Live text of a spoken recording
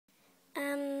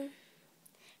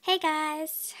Hey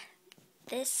guys,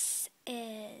 this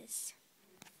is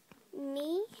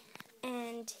me,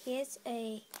 and here's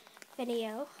a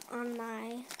video on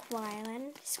my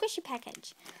Kawaii-land squishy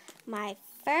package. My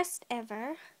first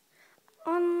ever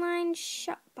online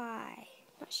shop buy.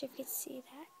 Not sure if you can see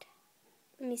that.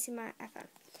 Let me see my iPhone.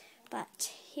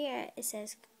 But here it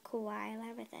says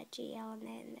Kawaii-land with a GL and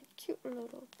then the cute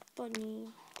little bunny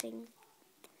thing.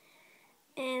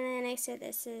 And then I said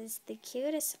this is the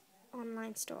cutest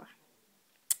online store.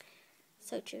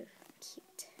 So true.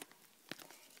 Cute.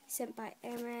 Sent by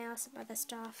email, some other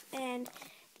stuff. And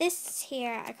this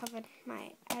here, I covered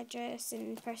my address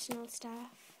and personal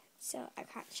stuff. So I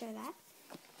can't show that.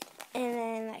 And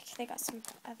then, like, they got some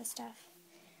other stuff.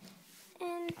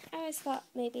 And I always thought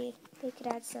maybe they could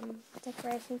add some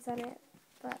decorations on it.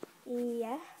 But,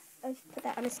 yeah. I've put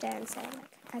that on a stand so,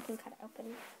 like, I can cut it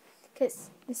open. Because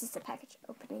this is the package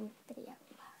opening video.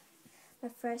 My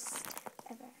first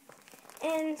ever.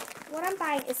 And what I'm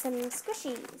buying is some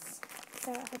squishies.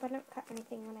 So I hope I don't cut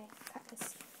anything when I cut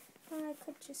this. Or I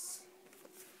could just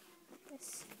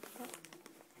this. But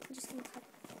I'm just gonna cut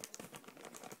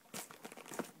it.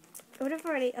 I would have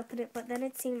already opened it, but then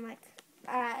it seemed like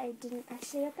I didn't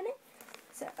actually open it.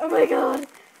 So oh my god.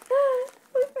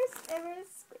 My first ever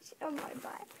squishy. Oh my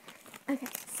god. Okay,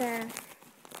 so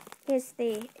here's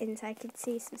the inside. I can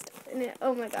see some stuff in it.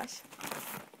 Oh my gosh.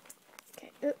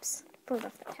 Okay, oops. Pulled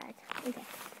off the tag. Okay.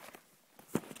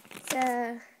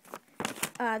 So,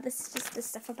 this is just the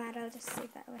stuff about it. I'll just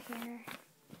leave that over here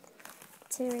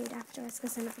to read afterwards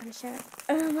because I'm not going to show it.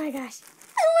 Oh my gosh.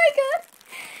 Oh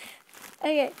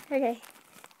my god. Okay.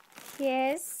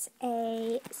 Here's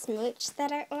a smooch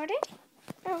that I ordered.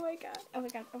 Oh my god.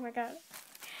 Okay. Oh my gosh,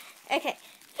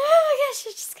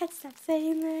 I just can't stop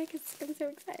saying that because I'm so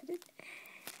excited.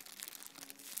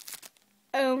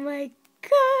 Oh my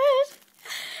god.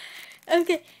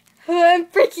 Okay, I'm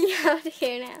freaking out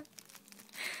here now.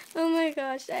 Oh my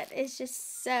gosh, that is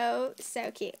just so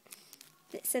cute.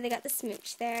 So they got the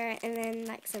smooch there, and then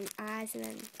like some eyes, and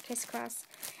then crisscross.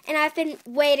 And I've been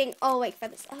waiting all week for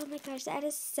this. Oh my gosh, that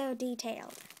is so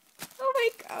detailed. Oh my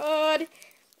god.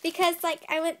 Because like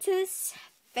I went to this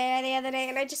fair the other day,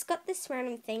 and I just got this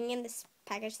random thing in this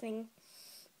package thing.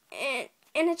 And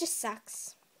it just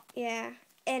sucks. Yeah.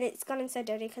 And it's gotten so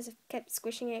dirty because I've kept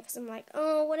squishing it because I'm like,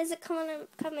 oh, what is it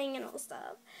coming and all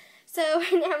stuff. So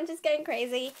now I'm just going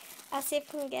crazy. I'll see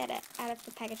if I can get it out of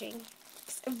the packaging.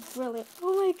 It's really,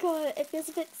 oh my god, it feels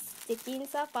a bit sticky and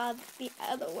stuff, but the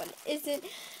other one isn't.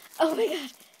 Oh my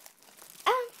god.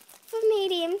 For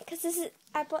medium, because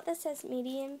I bought this as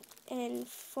medium, and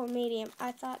for medium,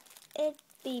 I thought it'd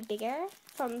be bigger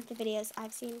from the videos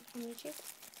I've seen on YouTube.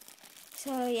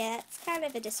 So yeah, it's kind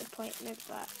of a disappointment,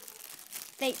 but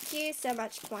thank you so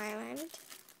much, Kawaii-land.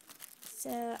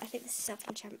 So, I think this is cell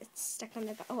phone strap. It's stuck on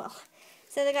the back. Oh well.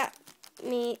 So, they got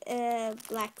me a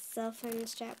black cell phone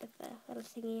strap with a little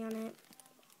thingy on it.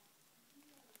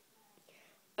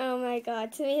 Oh my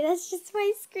god. To me, that's just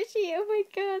my squishy. Oh my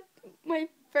god. My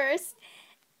first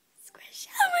squish.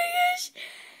 Oh my gosh.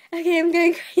 Okay, I'm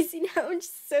going crazy now. I'm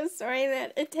just so sorry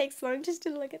that it takes long just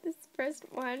to look at this first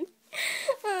one.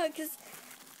 Oh, because,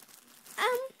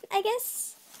 I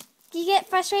guess you get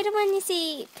frustrated when you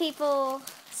see people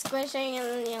squishing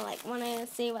and you like want to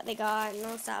see what they got and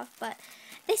all stuff, but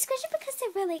they squish it because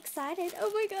they're really excited.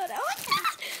 Oh my god.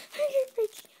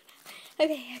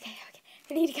 Okay.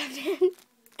 I need to calm down.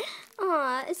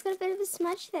 Aw, it's got a bit of a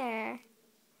smudge there.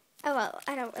 Oh well,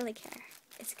 I don't really care.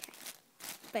 It's okay.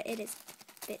 But it is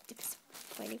a bit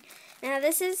disappointing. Now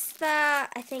this is the,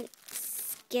 I think,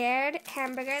 scared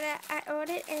hamburger that I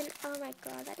ordered, and oh my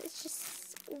god, that is just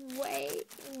way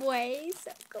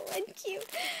so cool and cute.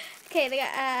 Okay, they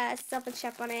got a cell phone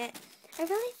strap on it. I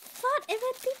really thought it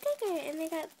would be bigger, and they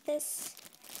got this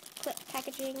clip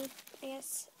packaging, I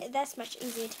guess. That's much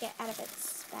easier to get out of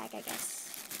its bag, I guess.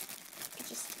 I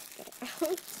just get it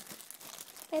out.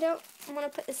 I don't want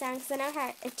to put this down because I know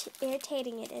how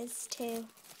irritating it is too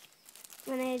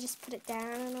when they just put it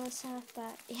down and all stuff,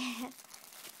 but yeah.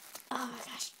 Oh my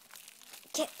gosh.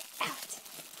 Get out.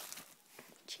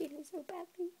 Cheating so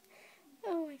badly.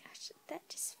 Oh my gosh, that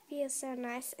just feels so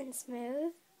nice and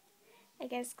smooth. I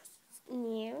guess because it's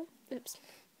new. Oops.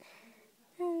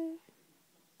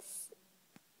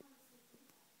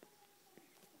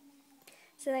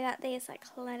 So they got these like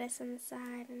lettuce on the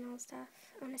side and all stuff.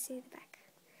 I want to see the back.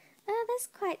 Oh, that's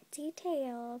quite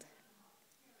detailed.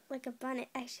 Like a bonnet.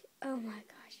 Actually, oh my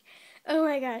gosh. Oh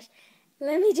my gosh.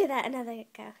 Let me do that another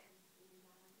go.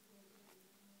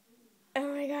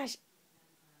 Oh my gosh.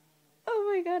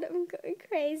 Oh my god, I'm going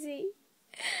crazy.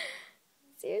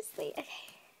 Seriously. Okay.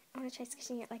 I'm gonna try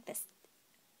squishing it like this.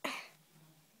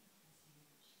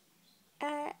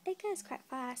 It goes quite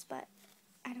fast, but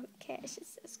I don't care. It's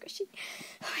just so squishy.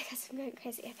 Oh my gosh, I'm going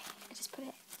crazy. Okay, I just put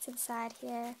it to the side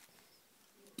here,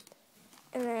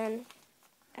 and then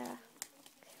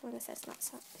when it says not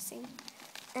seen.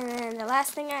 And then the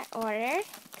last thing I ordered,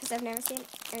 because I've never seen it,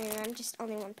 and I'm just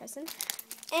only one person, and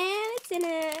it's in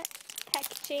a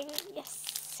packaging.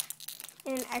 Yes,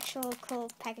 in an actual cool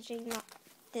packaging, not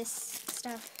this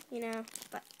stuff, you know.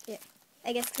 But yeah,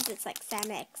 I guess because it's like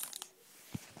Samex.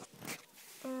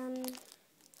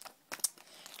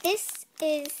 This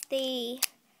is the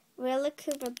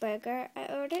Rillakuba burger I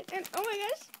ordered, and oh my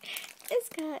gosh, it's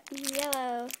got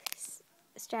yellow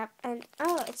strap, and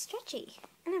oh, it's stretchy.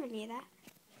 I never knew that.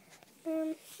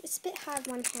 It's a bit hard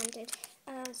one-handed.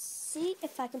 I'll see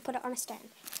if I can put it on a stand,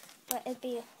 but it'd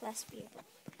be less beautiful.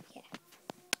 Yeah.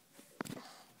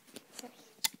 Sorry.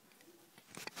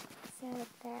 So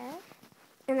there,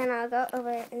 and then I'll go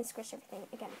over and squish everything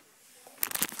again.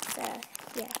 So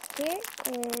yeah, here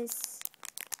is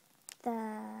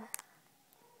the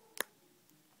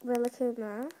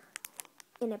Rillakuba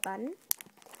in a bun,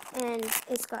 and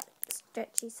it's got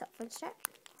stretchy software strap.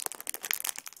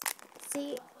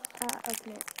 See,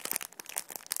 open it.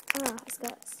 Oh, it's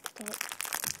got tape.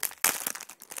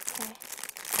 Okay.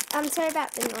 I'm sorry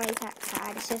about the noise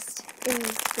outside. It's just in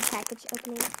the package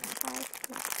opening side.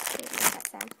 That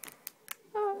sound.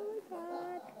 Oh my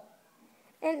god.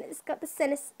 And it's got the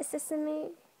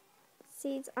sesame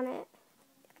seeds on it,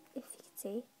 if you can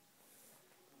see.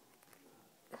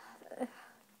 Oh my god,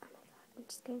 I'm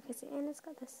just going crazy. And it's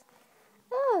got this.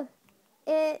 Oh,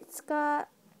 it's got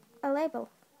a label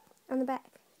on the back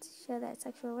to show that it's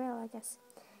actually real, I guess.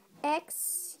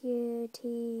 X-U-T-S.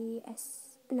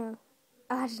 No.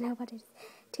 Oh, I don't know what it is.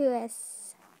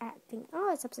 2S at thing.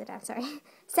 Oh, it's upside down, sorry.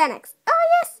 Sanex. Oh,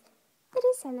 yes! It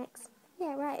is Sanex.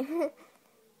 Yeah, right.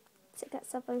 So it got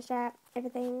cell phone strap,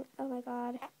 everything. Oh my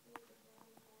god.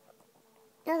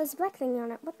 Oh, there's a black thing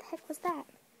on it. What the heck was that?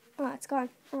 Oh, it's gone.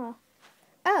 Oh.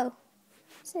 Oh.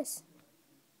 What's this?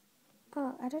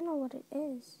 Oh, I don't know what it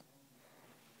is.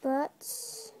 But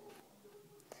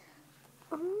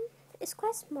it's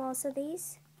quite small, so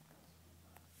these,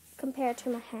 compared to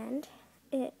my hand,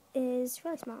 it is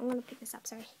really small. I'm going to pick this up,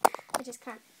 sorry. I just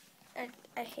can't.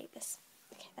 I hate this.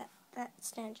 Okay, that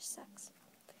stand just sucks.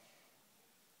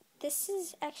 This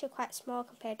is actually quite small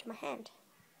compared to my hand.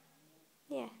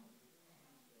 Yeah.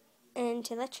 And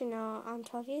to let you know, I'm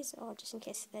 12 years old, just in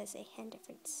case there's a hand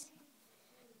difference.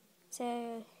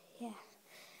 So, yeah.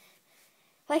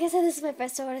 Like I said, this is my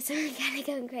first order, so I'm kind of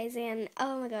going crazy, and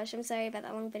oh my gosh, I'm sorry about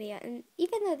that long video, and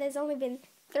even though there's only been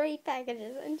 3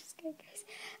 packages, I'm just going crazy.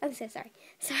 I'm so sorry.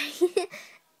 Sorry.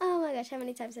 Oh my gosh, how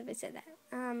many times have I said that?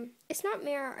 It's not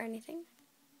mirror or anything.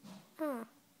 Oh,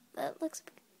 that looks...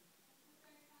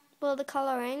 Well, the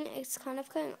coloring is kind of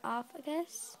going off, I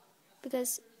guess,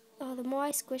 because, oh, the more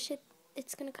I squish it,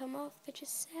 it's going to come off, which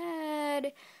is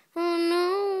sad.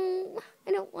 Oh no,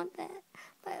 I don't want that,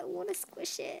 but I want to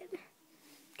squish it.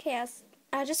 Okay,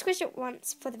 I'll just squish it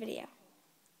once for the video.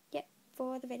 Yep,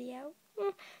 for the video.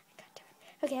 I can't do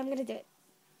it. Okay, I'm gonna do it.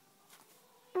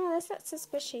 Oh, that's not so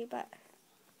squishy, but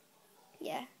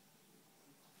yeah.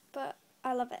 But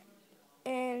I love it.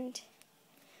 And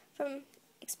from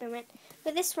experiment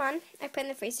with this one, I put in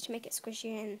the freezer to make it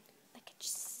squishy, and like it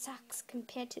just sucks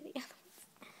compared to the other ones.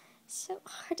 So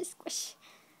hard to squish.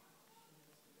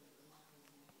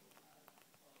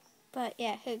 But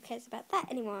yeah, who cares about that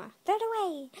anymore? Throw it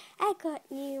away! I got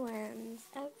new ones.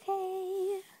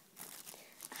 Okay.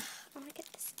 I want to get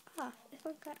this off. This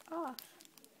one got off.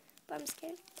 But I'm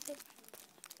scared. Get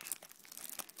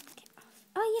off.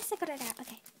 Oh yes, I got it out.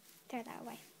 Okay. Throw that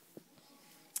away.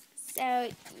 So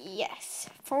yes,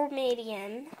 for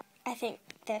medium, I think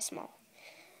they're small.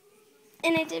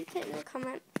 And I did put in the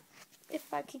comment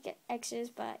if I could get extras,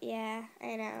 but yeah,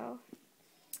 I know.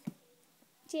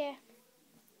 Yeah.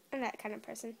 I'm that kind of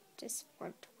person. Just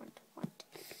want.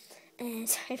 And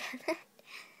sorry about that.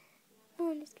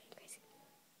 Oh, I'm just getting crazy.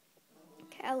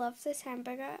 Okay, I love this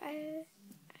hamburger. I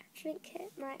think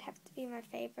it might have to be my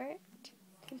favorite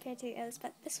compared to the others,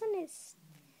 but this one is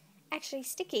actually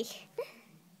sticky.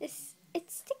 It's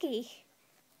sticky.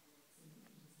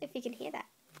 If you can hear that.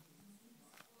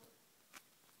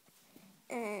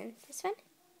 And this one.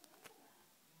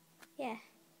 Yeah.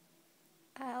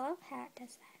 I love how it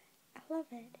does that. I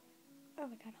love it. Oh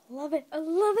my god, I love it. I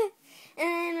love it.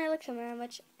 And I looked around,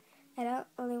 which I don't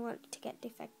really want to get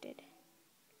defected.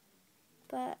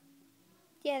 But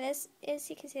yeah, there's, as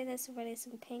you can see, there's already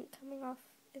some paint coming off,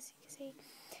 as you can see.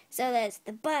 So there's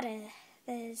the butter,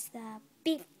 there's the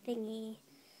beef thingy,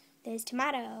 there's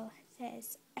tomato,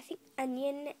 says, I think,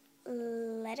 onion,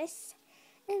 lettuce,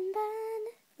 and bun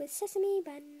with sesame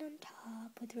bun on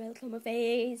top with real on my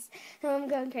face. Oh, I'm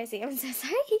going crazy. I'm so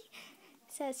sorry.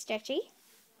 So stretchy.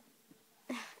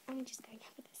 I'm just going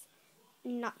over this.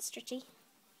 Not stretchy.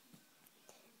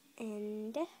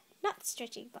 And not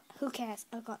stretchy, but who cares?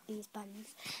 I've got these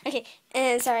buns. Okay,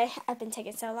 and sorry, I've been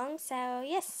taking so long. So,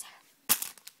 yes.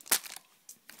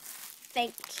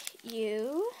 Thank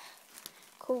you,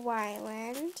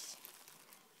 Kawaii-land.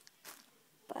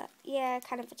 But, yeah,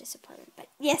 kind of a disappointment. But,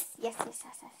 yes.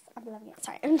 I'm loving it.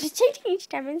 Sorry, I'm just changing each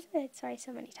time. I'm sorry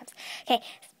so many times. Okay,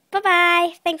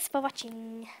 bye-bye. Thanks for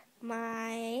watching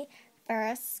my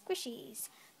first squishies.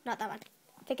 Not that one.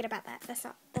 Thinking about that. That's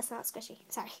not squishy.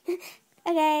 Sorry.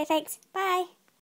 Okay, thanks. Bye.